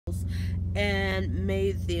and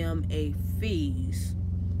made them a feast,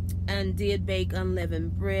 and did bake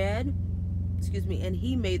unleavened bread. Excuse me, and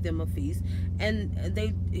he made them a feast, and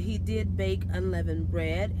he did bake unleavened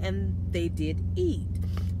bread, and they did eat.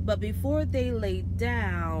 But before they lay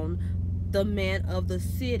down, the men of the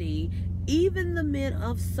city, even the men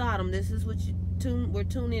of Sodom, this is what we're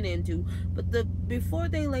tuning into. But before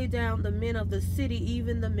they lay down, the men of the city,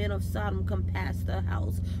 even the men of Sodom, compassed the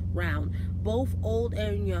house round, both old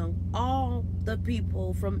and young, all the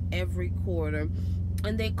people from every quarter.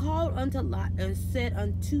 And they called unto Lot and said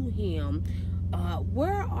unto him,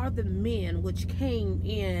 where are the men which came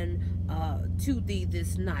in to thee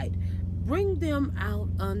this night? Bring them out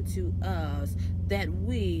unto us, that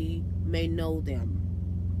we may know them.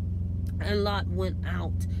 And Lot went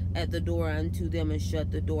out at the door unto them, and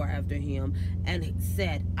shut the door after him, and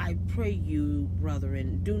said, I pray you,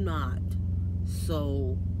 brethren, do not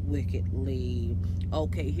so wickedly.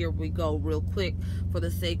 Okay, here we go real quick for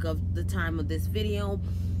the sake of the time of this video.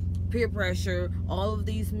 Peer pressure. All of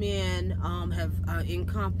these men have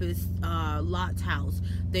encompassed Lot's house.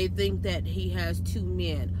 They think that he has two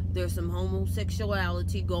men. There's some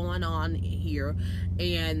homosexuality going on here,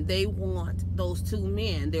 and they want those two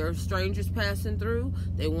men. There are strangers passing through.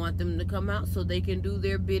 They want them to come out so they can do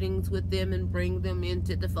their biddings with them and bring them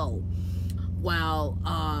into the fold. While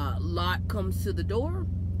Lot comes to the door,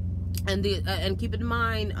 and keep in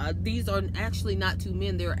mind, these are actually not two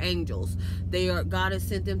men; they're angels. God has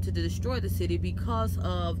sent them to destroy the city because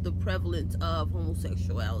of the prevalence of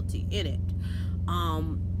homosexuality in it.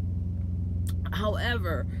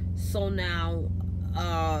 However, so now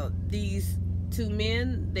these two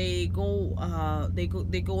men, they go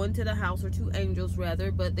into the house, or two angels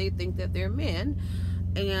rather, but they think that they're men,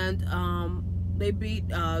 and they beat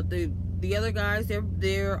the other guys.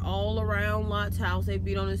 They're all around Lot's house. They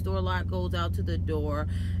beat on his door. Lot goes out to the door,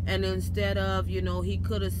 and instead of, he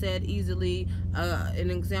could have said easily, an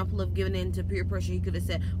example of giving in to peer pressure, he could have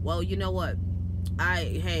said, well, you know what,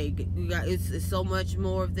 hey, you got, it's so much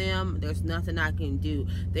more of them, there's nothing I can do.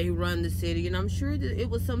 They run the city. And I'm sure that it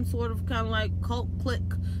was some sort of kind of like cult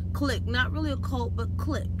clique, not really a cult, but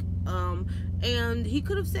clique. And he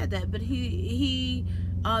could have said that, but he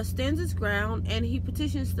stands his ground, and he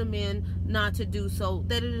petitions the men not to do so,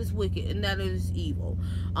 that it is wicked and that it is evil.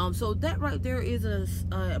 So that right there is a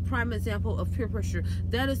prime example of peer pressure.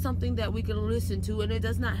 That is something that we can listen to, and it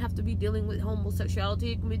does not have to be dealing with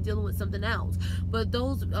homosexuality. It can be dealing with something else. But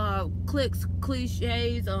those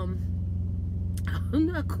cliches,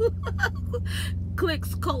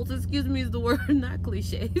 clicks, cults, excuse me, is the word, not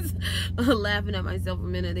cliches. Laughing at myself a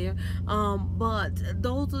minute there. But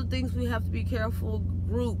those are the things we have to be careful.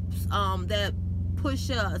 Groups that push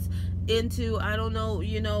us into, I don't know,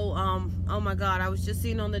 oh my God, I was just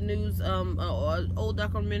seeing on the news an old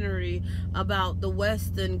documentary about the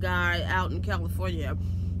Weston guy out in California,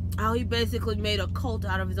 how he basically made a cult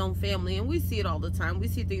out of his own family. And we see it all the time. We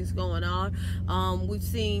see things going on. We've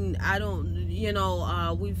seen, I don't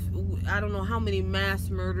know how many mass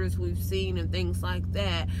murders we've seen and things like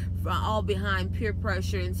that, all behind peer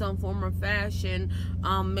pressure in some form or fashion.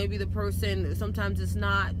 Maybe the person, sometimes it's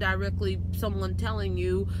not directly someone telling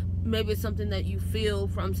you, maybe it's something that you feel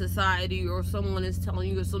from society, or someone is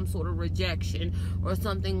telling you some sort of rejection or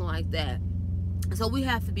something like that. So we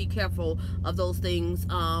have to be careful of those things.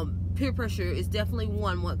 Peer pressure is definitely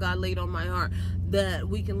what God laid on my heart that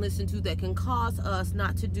we can listen to, that can cause us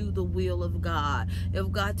not to do the will of God.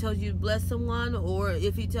 If God tells you to bless someone, or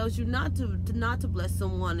if he tells you not to bless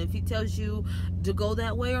someone, if he tells you to go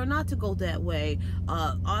that way or not to go that way,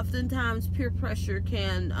 oftentimes peer pressure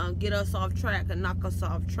can get us off track and knock us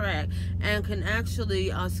off track, and can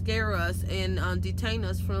actually scare us and detain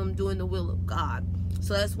us from doing the will of God.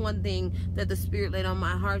 So that's one thing that the Spirit laid on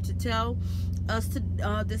my heart to tell us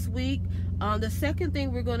this week. The second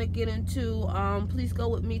thing we're going to get into, please go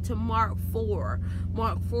with me to Mark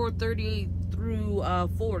 4:38 through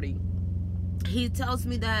 40. He tells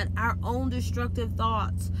me that our own destructive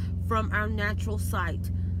thoughts from our natural sight,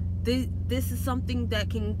 this is something that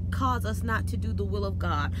can cause us not to do the will of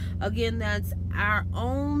God. Again, that's our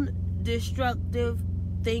own destructive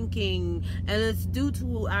thinking, and it's due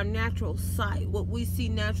to our natural sight, what we see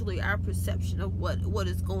naturally, our perception of what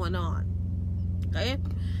is going on. Okay,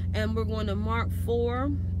 and we're going to Mark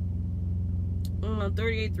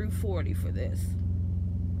 4:38 through 40 for this.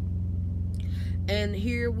 And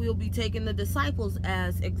here we'll be taking the disciples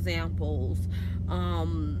as examples.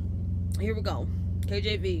 Here we go.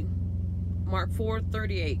 KJV, Mark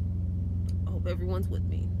 4:38. I hope everyone's with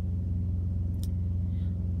me.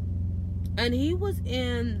 And he was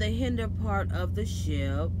in the hinder part of the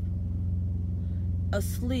ship,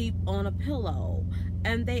 asleep on a pillow.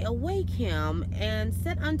 And they awake him, and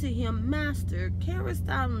said unto him, Master, carest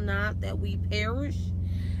thou not that we perish?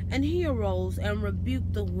 And he arose and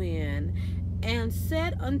rebuked the wind, and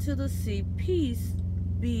said unto the sea, Peace,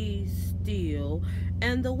 be still.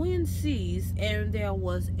 And the wind ceased, and there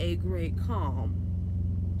was a great calm.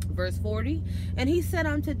 Verse 40, and he said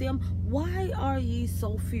unto them, Why are ye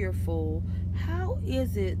so fearful? How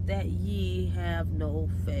is it that ye have no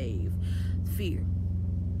faith? Fear.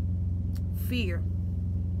 Fear.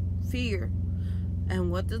 Fear.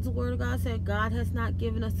 And what does the word of God say? God has not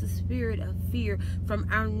given us the spirit of fear from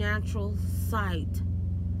our natural sight.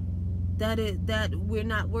 That we're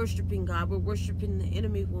not worshiping God. We're worshiping the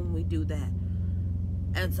enemy when we do that.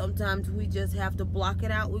 And sometimes we just have to block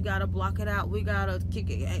it out. We got to block it out. We got to kick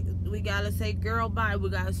it. We got to say girl bye. We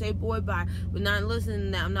got to say boy bye. We're not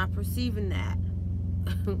listening to that. I'm not perceiving that.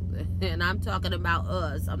 And I'm talking about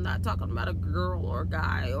us. I'm not talking about a girl or a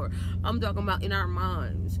guy. Or I'm talking about in our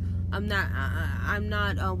minds. I'm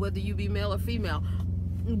not whether you be male or female.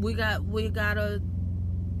 We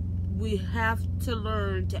have to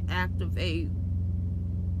learn to activate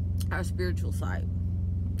our spiritual side.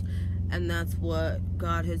 And that's what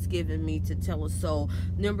God has given me to tell us. So,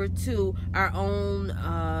 number 2, our own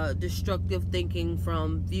destructive thinking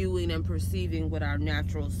from viewing and perceiving with our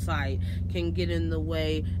natural sight can get in the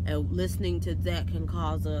way. And listening to that can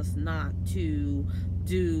cause us not to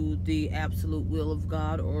do the absolute will of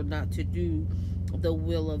God, or not to do the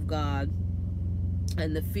will of God.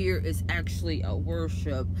 And the fear is actually a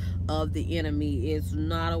worship of the enemy. It's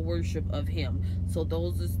not a worship of him. So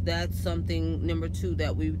that's something, number 2,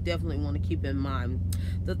 that we definitely want to keep in mind.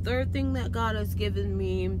 The third thing that God has given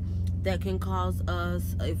me that can cause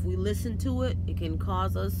us, if we listen to it, it can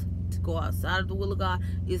cause us to go outside of the will of God,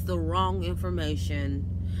 is the wrong information.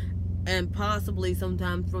 And possibly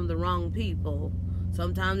sometimes from the wrong people.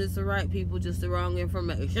 Sometimes it's the right people, just the wrong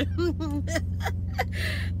information.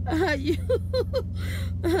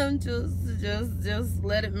 Just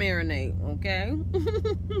let it marinate, okay?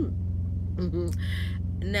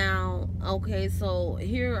 Now, okay, so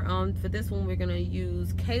here for this one, we're gonna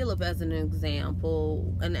use Caleb as an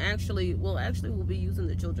example, and actually we'll be using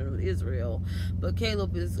the children of Israel, but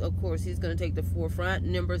Caleb is, of course, he's gonna take the forefront.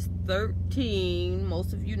 Numbers 13,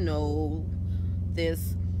 most of you know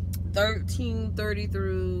this. 13:30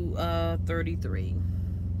 through 33.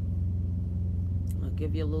 I'll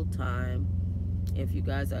give you a little time if you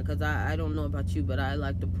guys are, because I don't know about you, but I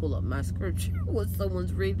like to pull up my scripture when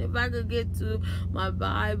someone's reading. If I could get to my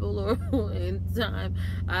Bible or in time,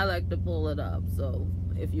 I like to pull it up. So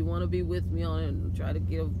if you want to be with me on it, try to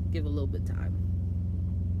give a little bit of time.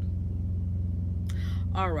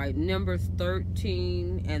 All right, Numbers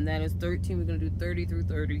 13, and that is 13. We're going to do 30 through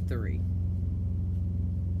 33.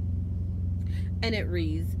 And it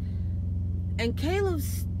reads, And Caleb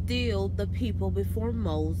stilled the people before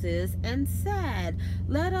Moses and said,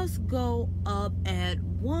 Let us go up at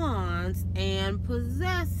once and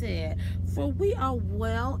possess it, for we are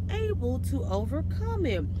well able to overcome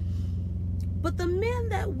it. But the men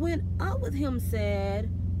that went up with him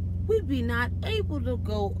said, We be not able to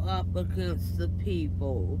go up against the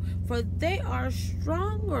people, for they are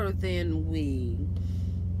stronger than we.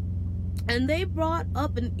 And they brought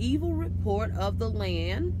up an evil report of the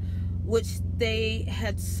land which they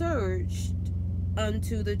had searched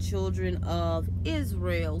unto the children of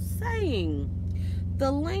Israel, saying,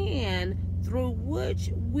 The land through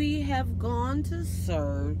which we have gone to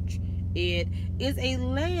search it is a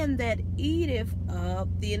land that eateth up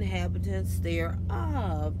the inhabitants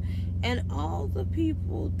thereof, and all the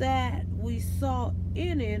people that we saw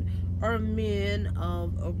in it are men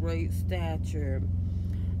of a great stature.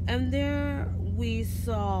 And there we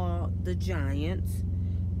saw the giants,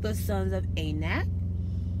 the sons of Anak,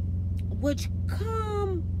 which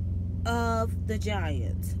come of the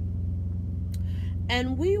giants.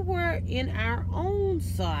 And we were in our own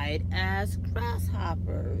sight as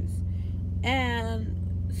grasshoppers, and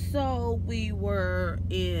so we were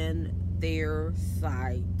in their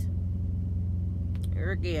sight. Here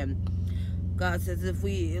again, God says if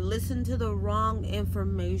we listen to the wrong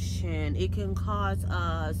information, it can cause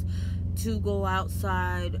us to go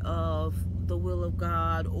outside of the will of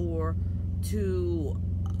God, or to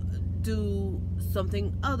do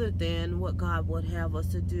something other than what God would have us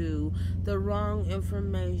to do. The wrong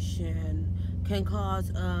information can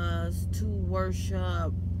cause us to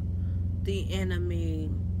worship the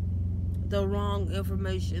enemy. The wrong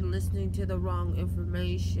information, listening to the wrong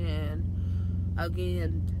information.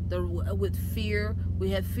 Again, with fear, we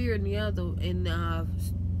had fear in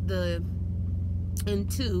the and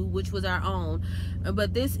 2, which was our own.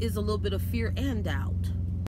 But this is a little bit of fear and doubt.